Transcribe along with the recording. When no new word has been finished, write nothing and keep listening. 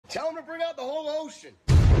Tell him to bring out the whole ocean.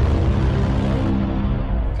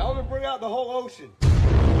 Tell him to bring out the whole ocean.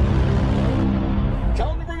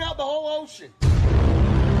 Tell him to bring out the whole ocean.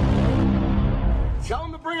 Tell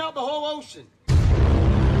him to bring out the whole ocean.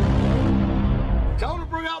 Tell him to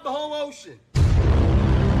bring out the whole ocean.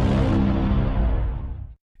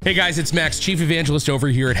 Hey guys, it's Max, Chief Evangelist over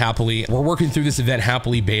here at Hapily. We're working through this event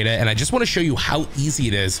Hapily beta, and I just want to show you how easy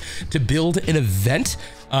it is to build an event,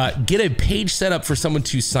 get a page set up for someone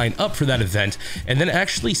to sign up for that event, and then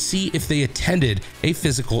actually see if they attended a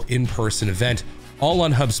physical in-person event, all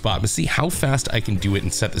on HubSpot. But see how fast I can do it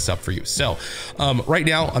and set this up for you. So right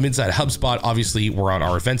now I'm inside HubSpot. Obviously we're on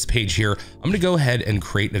our events page here. I'm going to go ahead and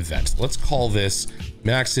create an event. Let's call this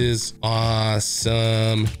Max's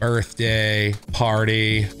awesome birthday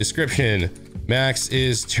party. Description: Max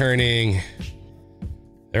is turning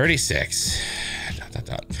 36.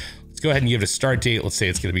 Let's go ahead and give it a start date. Let's say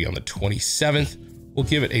it's going to be on the 27th. We'll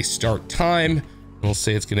give it a start time. We'll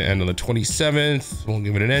say it's going to end on the 27th. We'll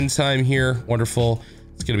give it an end time here. Wonderful.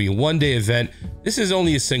 It's going to be a one-day event. This is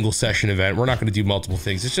only a single session event. We're not going to do multiple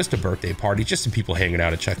things. It's just a birthday party, just some people hanging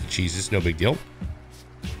out at Chuck E. Cheese. It's no big deal.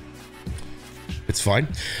 It's fine.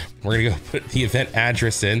 We're gonna go put the event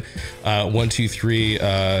address in, 123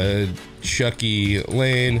 Chucky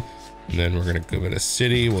Lane, and then we're gonna go to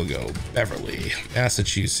city. We'll go Beverly,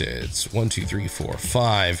 Massachusetts,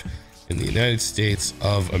 12345 in the United States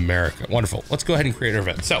of America. Wonderful. Let's go ahead and create our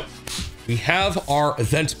event. So we have our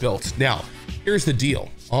event built. Now, here's the deal.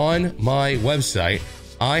 On my website,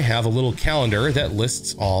 I have a little calendar that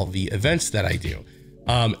lists all the events that I do.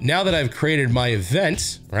 Now that I've created my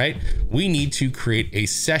event, right, we need to create a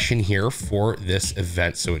session here for this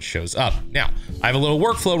event so it shows up. Now, I have a little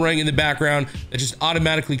workflow running in the background that just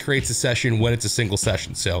automatically creates a session when it's a single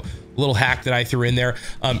session. So a little hack that I threw in there.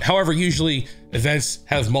 However, usually events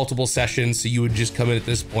have multiple sessions, so you would just come in at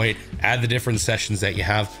this point, add the different sessions that you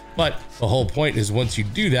have. But the whole point is once you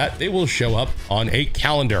do that, they will show up on a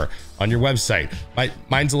calendar on your website.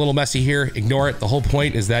 Mine's a little messy here, ignore it. The whole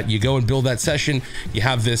point is that you go and build that session. You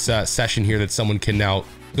have this session here that someone can now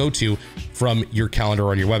go to from your calendar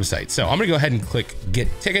on your website. So I'm gonna go ahead and click Get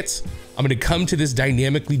Tickets. I'm gonna come to this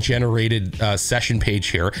dynamically generated session page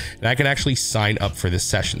here, and I can actually sign up for this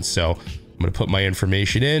session. So I'm gonna put my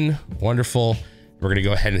information in. Wonderful. We're gonna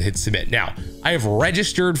go ahead and hit submit. Now, I have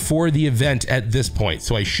registered for the event at this point,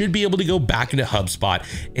 so I should be able to go back into HubSpot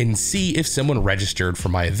and see if someone registered for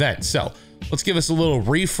my event. So let's give us a little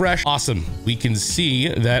refresh. Awesome. We can see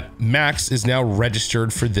that Max is now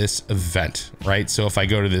registered for this event, right? So if I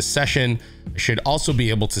go to this session, I should also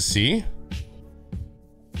be able to see,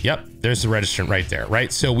 yep, there's the registrant right there,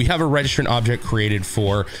 right? So we have a registrant object created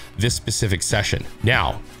for this specific session.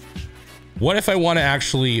 Now, what if I want to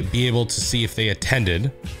actually be able to see if they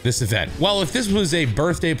attended this event? Well, if this was a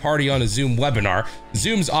birthday party on a Zoom webinar,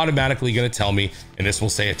 Zoom's automatically going to tell me, and this will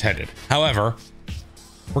say attended. However,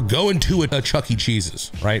 we're going to a Chuck E. Cheese's,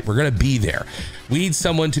 right? We're going to be there. We need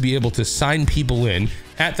someone to be able to sign people in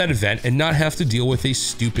at that event and not have to deal with a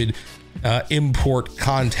stupid import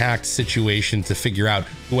contact situation to figure out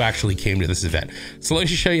who actually came to this event. So let me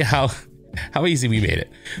show you how easy we made it.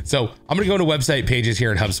 So I'm going to go to website pages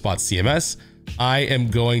here in HubSpot CMS. I am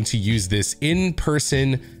going to use this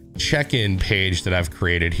in-person check-in page that I've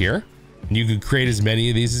created here. And you can create as many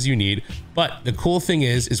of these as you need. But the cool thing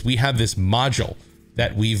is we have this module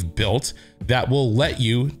that we've built that will let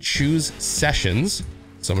you choose sessions.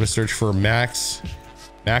 So I'm going to search for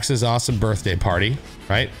Max's awesome birthday party,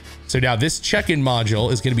 right? So now this check-in module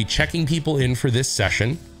is going to be checking people in for this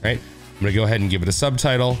session, right? I'm going to go ahead and give it a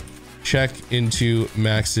subtitle. Check into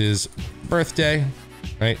Max's birthday,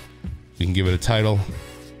 right? You can give it a title,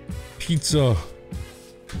 pizza,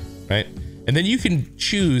 right? And then you can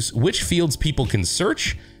choose which fields people can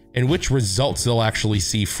search and which results they'll actually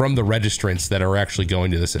see from the registrants that are actually going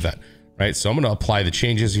to this event, right? So I'm going to apply the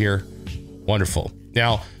changes here. Wonderful.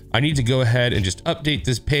 Now I need to go ahead and just update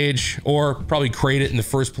this page, or probably create it in the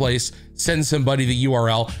first place, send somebody the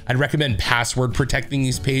URL. I'd recommend password protecting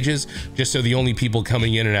these pages just so the only people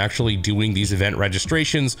coming in and actually doing these event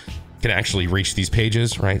registrations can actually reach these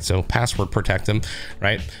pages, right? So password protect them,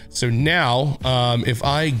 right? So now if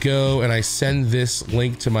I go and I send this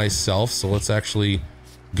link to myself, so let's actually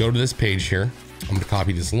go to this page here. I'm going to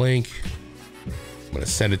copy this link. I'm going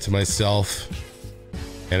to send it to myself.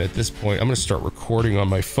 And at this point, I'm going to start recording on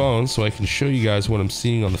my phone so I can show you guys what I'm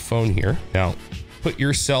seeing on the phone here. Now, put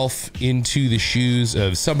yourself into the shoes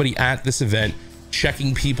of somebody at this event,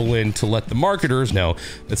 checking people in to let the marketers know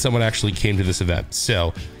that someone actually came to this event.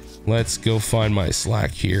 So let's go find my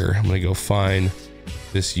Slack here. I'm going to go find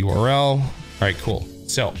this URL. All right, cool.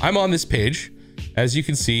 So I'm on this page. as you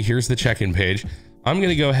can see, here's the check-in page. I'm going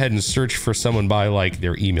to go ahead and search for someone by like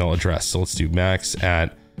their email address. So let's do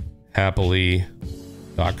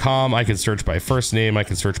max@hapily.com. I can search by first name. I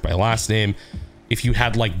can search by last name. If you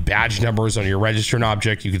had like badge numbers on your registered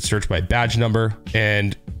object, you could search by badge number,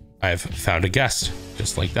 and I've found a guest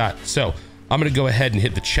just like that. So I'm going to go ahead and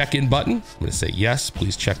hit the check-in button. I'm going to say, yes,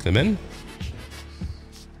 please check them in.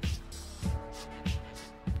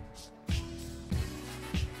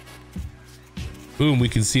 Boom, we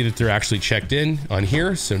can see that they're actually checked in on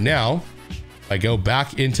here. So now I go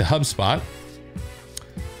back into HubSpot.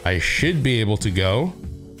 I should be able to go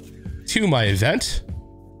to my event,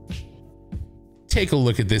 take a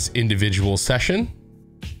look at this individual session,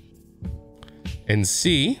 and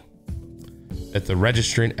see that the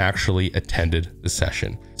registrant actually attended the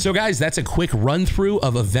session. So guys, that's a quick run through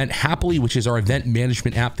of Event Hapily, which is our event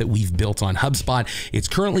management app that we've built on HubSpot. It's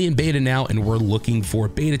currently in beta now, and we're looking for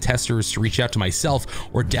beta testers to reach out to myself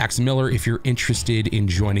or Dax Miller if you're interested in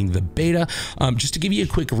joining the beta. Just to give you a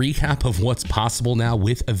quick recap of what's possible now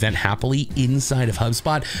with Event Hapily inside of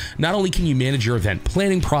HubSpot. Not only can you manage your event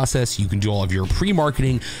planning process, you can do all of your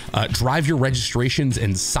pre-marketing, drive your registrations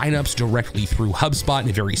and signups directly through HubSpot in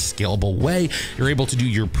a very scalable way. You're able to do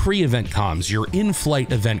your pre-event comms, your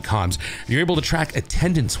in-flight event comms. You're able to track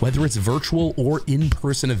attendance, whether it's virtual or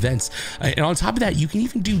in-person events. And on top of that, you can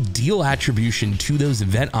even do deal attribution to those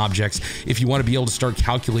event objects if you want to be able to start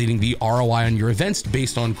calculating the ROI on your events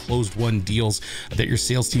based on closed-won deals that your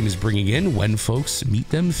sales team is bringing in when folks meet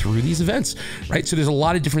them through these events, right? So there's a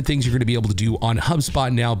lot of different things you're going to be able to do on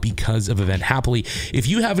HubSpot now because of Event Hapily. If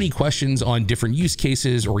you have any questions on different use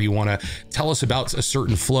cases, or you want to tell us about a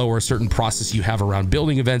certain flow or a certain process you have around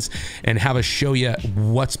building events and have us show you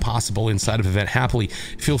what's possible inside of Event Hapily,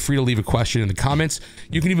 feel free to leave a question in the comments.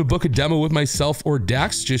 You can even book a demo with myself or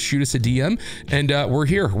Dax. Just shoot us a DM, and we're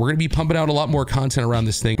here. We're going to be pumping out a lot more content around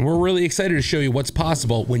this thing. And we're really excited to show you what's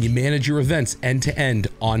possible when you manage your events end to end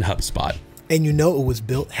on HubSpot. And you know it was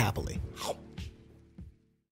built happily.